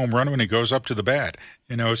hits a home run when he goes up to the bat?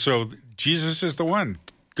 So Jesus is the one.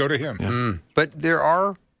 Go to him. Yeah. But there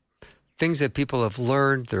are things that people have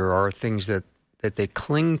learned. There are things that they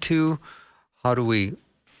cling to. How do we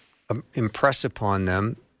impress upon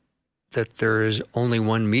them that there is only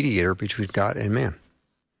one mediator between God and man?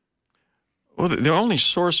 Well, the only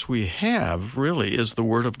source we have really is the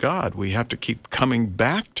Word of God. We have to keep coming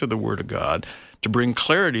back to the Word of God to bring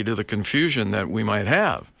clarity to the confusion that we might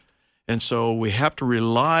have. And so we have to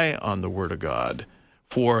rely on the Word of God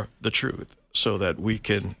for the truth so that we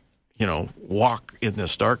can, walk in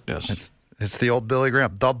this darkness. It's the old Billy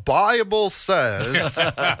Graham. The Bible says.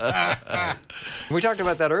 We talked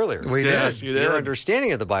about that earlier. We Yes, did. you did. Your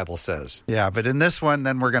understanding of the Bible says. Yeah, but in this one,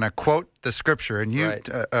 then we're going to quote the Scripture. And you,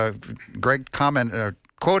 Right. Greg,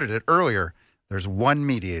 quoted it earlier. There's one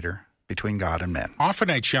mediator between God and men. Often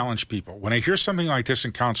I challenge people. When I hear something like this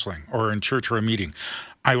in counseling or in church or a meeting,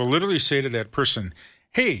 I will literally say to that person,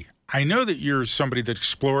 hey, I know that you're somebody that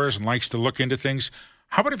explores and likes to look into things.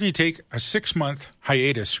 How about if you take a 6-month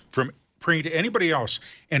hiatus from praying to anybody else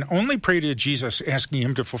and only pray to Jesus, asking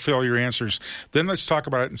him to fulfill your answers? Then let's talk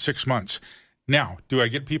about it in 6 months. Now, do I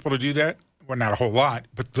get people to do that? Well, not a whole lot,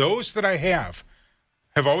 but those that I have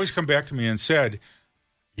always come back to me and said,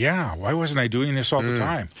 yeah, why wasn't I doing this all the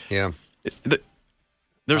time? Yeah.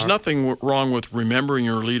 There's nothing wrong with remembering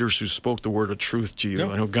your leaders who spoke the word of truth to you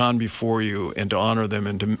and who have gone before you, and to honor them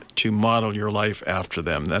and to model your life after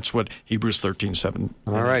them. That's what Hebrews 13:7.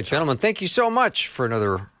 All right, gentlemen, thank you so much for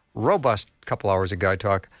another robust couple hours of Guide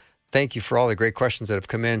Talk. thank you for all the great questions that have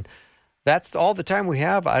come in. That's all the time we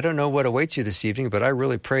have. I don't know what awaits you this evening, but I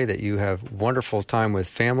really pray that you have wonderful time with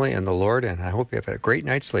family and the Lord, and I hope you have a great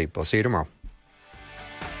night's sleep. I'll see you tomorrow.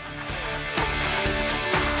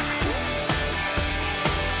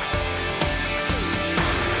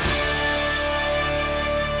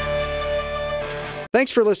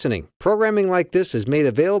 Thanks for listening. Programming like this is made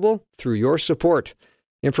available through your support.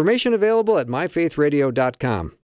 Information available at myfaithradio.com.